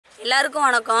எல்லாருக்கும்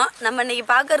வணக்கம். நம்ம இன்னைக்கு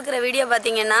பார்க்க இருக்கிற வீடியோ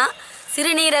பார்த்தீங்கன்னா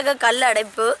சிறுநீரக கல்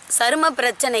அடைப்பு, சரும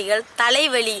பிரச்சனைகள்,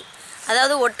 தலைவலி,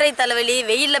 அதாவது ஒற்றை தலைவலி,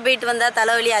 வெயிலில் போயிட்டு வந்தால்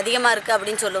தலைவலி அதிகமாக இருக்குது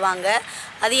அப்படின்னு சொல்லுவாங்க.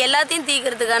 அது எல்லாத்தையும்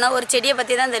தீர்க்கிறதுக்கான ஒரு செடியை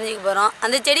பற்றி தான் தெரிஞ்சுக்க போகிறோம்.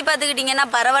 அந்த செடி பார்த்துக்கிட்டிங்கன்னா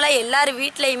பரவாயில்ல, எல்லார்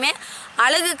வீட்லேயுமே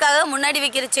அழகுக்காக முன்னாடி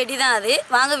வைக்கிற செடி தான் அது.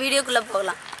 வாங்க வீடியோக்குள்ளே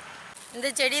போகலாம்.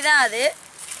 இந்த செடி தான் அது.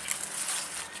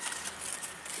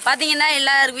 பார்த்தீங்கன்னா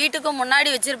எல்லார் வீட்டுக்கும் முன்னாடி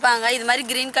வச்சுருப்பாங்க. இது மாதிரி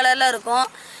க்ரீன் கலரில் இருக்கும்.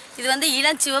 இது வந்து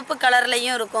இளஞ்சிவப்பு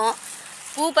கலர்லையும் இருக்கும்.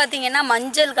 பூ பார்த்திங்கன்னா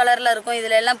மஞ்சள் கலரில் இருக்கும்.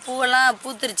 இதில் எல்லாம் பூவெல்லாம்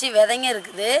பூத்துருச்சு, விதைங்க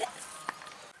இருக்குது.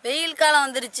 வெயில் காலம்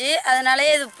வந்துருச்சு,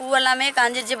 அதனாலேயே இது பூவெல்லாமே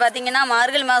காஞ்சிருச்சு. பார்த்திங்கன்னா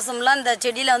மார்கழி மாதம்லாம் இந்த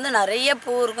செடியில் வந்து நிறைய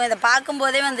பூ இருக்கும். இதை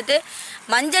பார்க்கும்போதே வந்துட்டு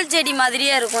மஞ்சள் செடி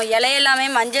மாதிரியே இருக்கும். இலையெல்லாமே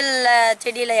மஞ்சள்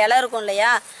செடியில் இலை இருக்கும்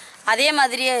இல்லையா, அதே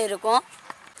மாதிரியே இருக்கும்.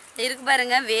 இருக்கு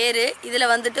பாருங்க வேர்.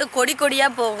 இதில் வந்துட்டு கொடி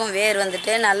கொடியாக போகும். வேர்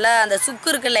வந்துட்டு நல்லா அந்த சுக்கு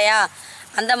இருக்கு இல்லையா,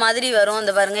 அந்த மாதிரி வரும்.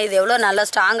 இந்த பாருங்கள், இது எவ்வளோ நல்லா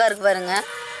ஸ்ட்ராங்காக இருக்குது பாருங்கள்.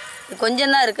 இது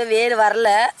கொஞ்சம் தான் இருக்குது, வேர் வரல,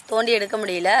 தோண்டி எடுக்க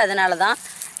முடியல, அதனால தான்.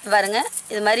 பாருங்கள்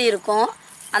இது மாதிரி இருக்கும்.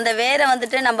 அந்த வேரை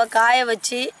வந்துட்டு நம்ம காய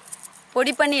வச்சு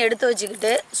பொடி பண்ணி எடுத்து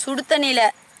வச்சுக்கிட்டு சுடு தண்ணியில்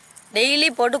டெய்லி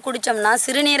போட்டு குடித்தோம்னா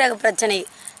சிறுநீரக பிரச்சனை,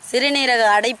 சிறுநீரக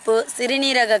அடைப்பு,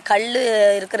 சிறுநீரக கல்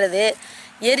இருக்கிறது,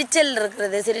 எரிச்சல்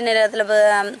இருக்கிறது, சிறுநீரகத்தில்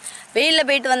வெயிலில்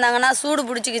போயிட்டு வந்தாங்கன்னா சூடு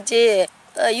பிடிச்சிக்கிச்சு,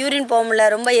 யூரின் போக முடியல,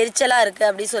 ரொம்ப எரிச்சலாக இருக்குது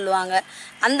அப்படி சொல்லுவாங்க.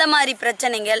 அந்த மாதிரி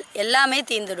பிரச்சனைகள் எல்லாமே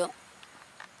தீர்ந்துடும்.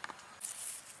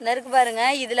 இந்த இருக்குது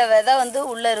பாருங்கள், இதில் விதை வந்து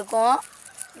உள்ளே இருக்கும்.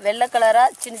 வெள்ளை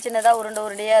கலராக சின்ன சின்னதாக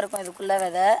உருண்டையாக இருக்கும். இதுக்குள்ளே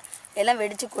விதை எல்லாம்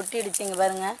வெடித்து கொட்டிடுச்சு. இங்கே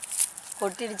பாருங்கள்,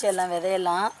 கொட்டிடுச்சு எல்லாம்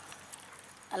விதையெல்லாம்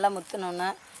நல்லா முத்துனோன்னு.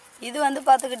 இது வந்து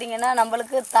பார்த்துக்கிட்டிங்கன்னா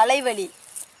நம்மளுக்கு தலைவலி,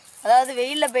 அதாவது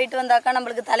வெயிலில் போயிட்டு வந்தாக்கா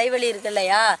நம்மளுக்கு தலைவலி இருக்கு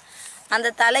இல்லையா,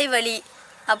 அந்த தலைவலி,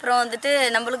 அப்புறம் வந்துட்டு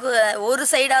நம்மளுக்கு ஒரு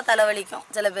சைடாக தலைவலிக்கும்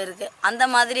சில பேருக்கு. அந்த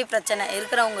மாதிரி பிரச்சனை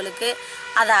இருக்கிறவங்களுக்கு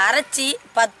அதை அரைச்சி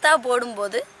பத்தா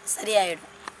போடும்போது சரியாயிடும்.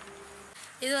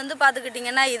 இது வந்து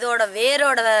பார்த்துக்கிட்டிங்கன்னா இதோட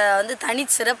வேரோட வந்து தனி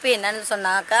சிறப்பு என்னன்னு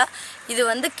சொன்னாக்கா, இது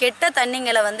வந்து கெட்ட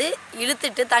தண்ணிங்களை வந்து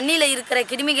இழுத்துட்டு, தண்ணியில் இருக்கிற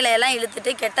கிருமிகளை எல்லாம்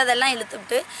இழுத்துட்டு, கெட்டதெல்லாம்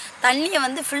இழுத்துட்டு தண்ணியை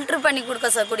வந்து ஃபில்ட்ரு பண்ணி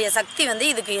கொடுக்கக்கூடிய சக்தி வந்து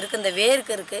இதுக்கு இருக்குது, இந்த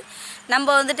வேருக்கு இருக்குது. நம்ம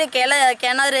வந்துட்டு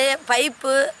கிணறு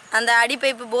பைப்பு, அந்த அடி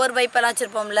பைப்பு, போர் பைப்பெல்லாம்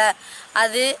வச்சுருப்போம்ல,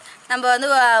 அது நம்ம வந்து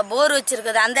போர்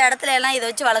வச்சுருக்குது, அந்த இடத்துல எல்லாம் இதை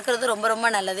வச்சு வளர்க்குறது ரொம்ப ரொம்ப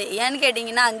நல்லது. ஏன்னு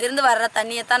கேட்டிங்கன்னா அங்கேருந்து வர்ற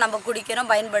தண்ணியை தான் நம்ம குடிக்கிறோம்,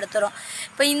 பயன்படுத்துகிறோம்.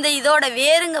 இப்போ இதோட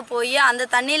வேருங்க போய் அந்த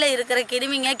தண்ணியில் இருக்கிற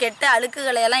கிருமிங்க, கெட்ட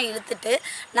அழுக்குகளை எல்லாம் இழுத்துட்டு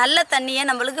நல்ல தண்ணியை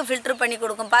நம்மளுக்கு ஃபில்ட்ரு பண்ணி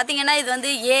கொடுக்கும். பார்த்திங்கன்னா இது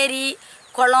வந்து ஏரி,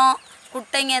 குளம்,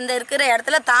 குட்டைங்க இந்த இருக்கிற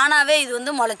இடத்துல தானாகவே இது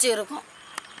வந்து முளைச்சி இருக்கும்.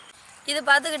 இது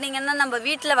பார்த்துக்கிட்டிங்கன்னா நம்ம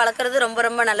வீட்டில் வளர்க்குறது ரொம்ப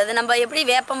ரொம்ப நல்லது. நம்ம எப்படி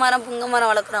வேப்ப மரம், புங்க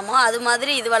மரம் வளர்க்குறோமோ அது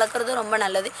மாதிரி இது வளர்க்குறது ரொம்ப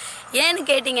நல்லது. ஏன்னு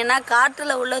கேட்டிங்கன்னா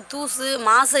காற்றில் உள்ள தூசு,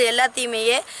 மாசு எல்லாத்தையுமே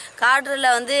காற்றில்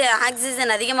வந்து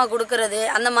ஆக்சிஜன் அதிகமாக கொடுக்கறது,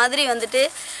 அந்த மாதிரி வந்துட்டு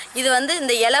இது வந்து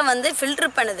இந்த இலை வந்து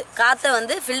ஃபில்ட்ரு பண்ணுது, காற்றை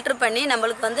வந்து ஃபில்ட்ரு பண்ணி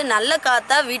நம்மளுக்கு வந்து நல்ல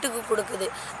காற்றா வீட்டுக்கு கொடுக்குது.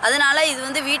 அதனால் இது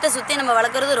வந்து வீட்டை சுற்றி நம்ம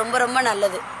வளர்க்குறது ரொம்ப ரொம்ப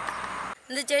நல்லது.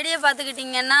 இந்த செடியை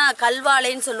பார்த்துக்கிட்டிங்கன்னா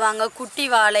கல்வாழைன்னு சொல்லுவாங்க, குட்டி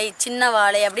வாழை, சின்ன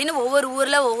வாழை அப்படின்னு ஒவ்வொரு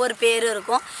ஊரில் ஒவ்வொரு பேர்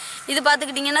இருக்கும். இது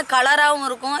பார்த்துக்கிட்டிங்கன்னா கலராகவும்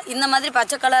இருக்கும், இந்த மாதிரி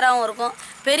பச்சை கலராகவும் இருக்கும்,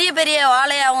 பெரிய பெரிய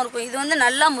வாழையாகவும் இருக்கும். இது வந்து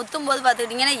நல்லா முத்தும் போது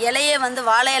பார்த்துக்கிட்டிங்கன்னா இலையே வந்து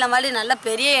வாழை இலை மாதிரி நல்லா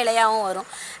பெரிய இலையாகவும் வரும்.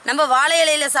 நம்ம வாழை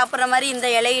இலையில் சாப்பிட்ற மாதிரி இந்த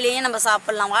இலையிலையும் நம்ம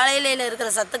சாப்பிட்லாம். வாழை இலையில்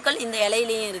இருக்கிற சத்துக்கள் இந்த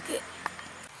இலையிலையும் இருக்குது.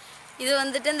 இது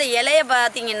வந்துட்டு இந்த இலையை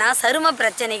பார்த்திங்கன்னா சரும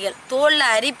பிரச்சனைகள், தோலில்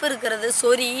அரிப்பு இருக்கிறது,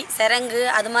 சொறி, சிரங்கு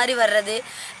அது மாதிரி வர்றது,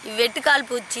 வெட்டுக்கால்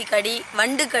பூச்சி கடி,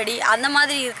 வண்டு கடி, அந்த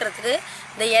மாதிரி இருக்கிறதுக்கு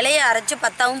இந்த இலையை அரைச்சி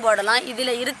பத்தாவும் போடலாம்.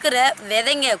 இதில் இருக்கிற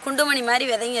விதைங்க, குண்டுமணி மாதிரி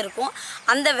விதைங்க இருக்கும்,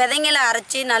 அந்த விதைங்களை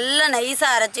அரைச்சி நல்லா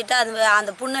நைஸாக அரைச்சிட்டு அது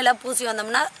அந்த புண்ணில் பூசி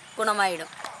வந்தோம்னா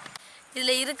குணமாயிடும்.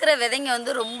 இதில் இருக்கிற விதைங்க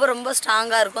வந்து ரொம்ப ரொம்ப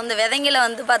ஸ்ட்ராங்காக இருக்கும். இந்த விதைங்களை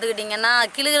வந்து பார்த்துக்கிட்டிங்கன்னா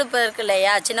கிளுகிழப்பு இருக்குது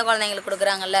இல்லையா, சின்ன குழந்தைங்களுக்கு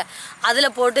கொடுக்குறாங்கல்ல, அதில்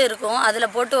போட்டு இருக்கும், அதில்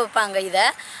போட்டு வைப்பாங்க இதை.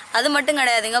 அது மட்டும்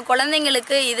கிடையாதுங்க,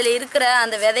 குழந்தைங்களுக்கு இதில் இருக்கிற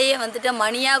அந்த விதையை வந்துட்டு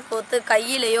மணியாக கோத்து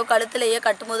கையிலையோ கழுத்துலையோ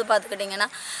கட்டும்போது பார்த்துக்கிட்டிங்கன்னா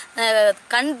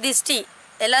கண் திஷ்டி,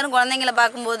 எல்லோரும் குழந்தைங்கள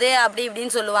பார்க்கும்போது அப்படி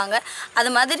இப்படின்னு சொல்லுவாங்க,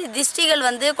 அது மாதிரி திஷ்டிகள்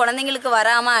வந்து குழந்தைங்களுக்கு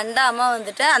வராமல் அண்டாமல்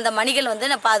வந்துட்டு அந்த மணிகள்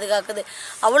வந்து பாதுகாக்குது.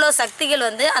 அவ்வளோ சக்திகள்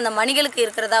வந்து அந்த மணிகளுக்கு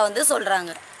இருக்கிறதா வந்து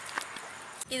சொல்கிறாங்க.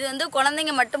 இது வந்து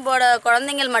குழந்தைங்கள்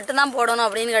மட்டும்தான் போடணும்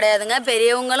அப்படின்னு கிடையாதுங்க,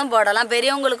 பெரியவங்களும் போடலாம்.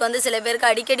 பெரியவங்களுக்கு வந்து சில பேருக்கு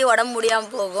அடிக்கடி உடம்பு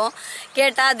முடியாமல் போகும்,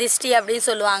 கேட்டால் திஷ்டி அப்படின்னு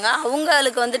சொல்லுவாங்க.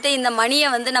 அவங்களுக்கு வந்துட்டு இந்த மணியை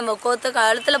வந்து நம்ம கோத்து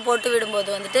கழுத்தில் போட்டு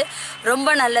விடும்போது வந்துட்டு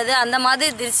ரொம்ப நல்லது. அந்த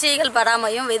மாதிரி திஷ்டிகள்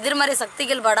படாமையும் எதிர்மறை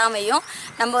சக்திகள் படாமையும்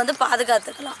நம்ம வந்து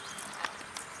பாதுகாத்துக்கலாம்.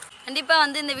 கண்டிப்பாக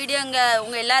வந்து இந்த வீடியோ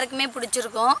உங்கள் எல்லாருக்குமே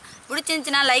பிடிச்சிருக்கும்.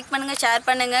 பிடிச்சிருந்துச்சின்னா லைக் பண்ணுங்கள், ஷேர்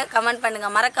பண்ணுங்கள், கமெண்ட்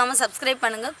பண்ணுங்கள், மறக்காமல் சப்ஸ்கிரைப்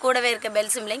பண்ணுங்கள், கூடவே இருக்க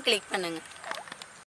பெல் சிம்லையும் கிளிக் பண்ணுங்கள்.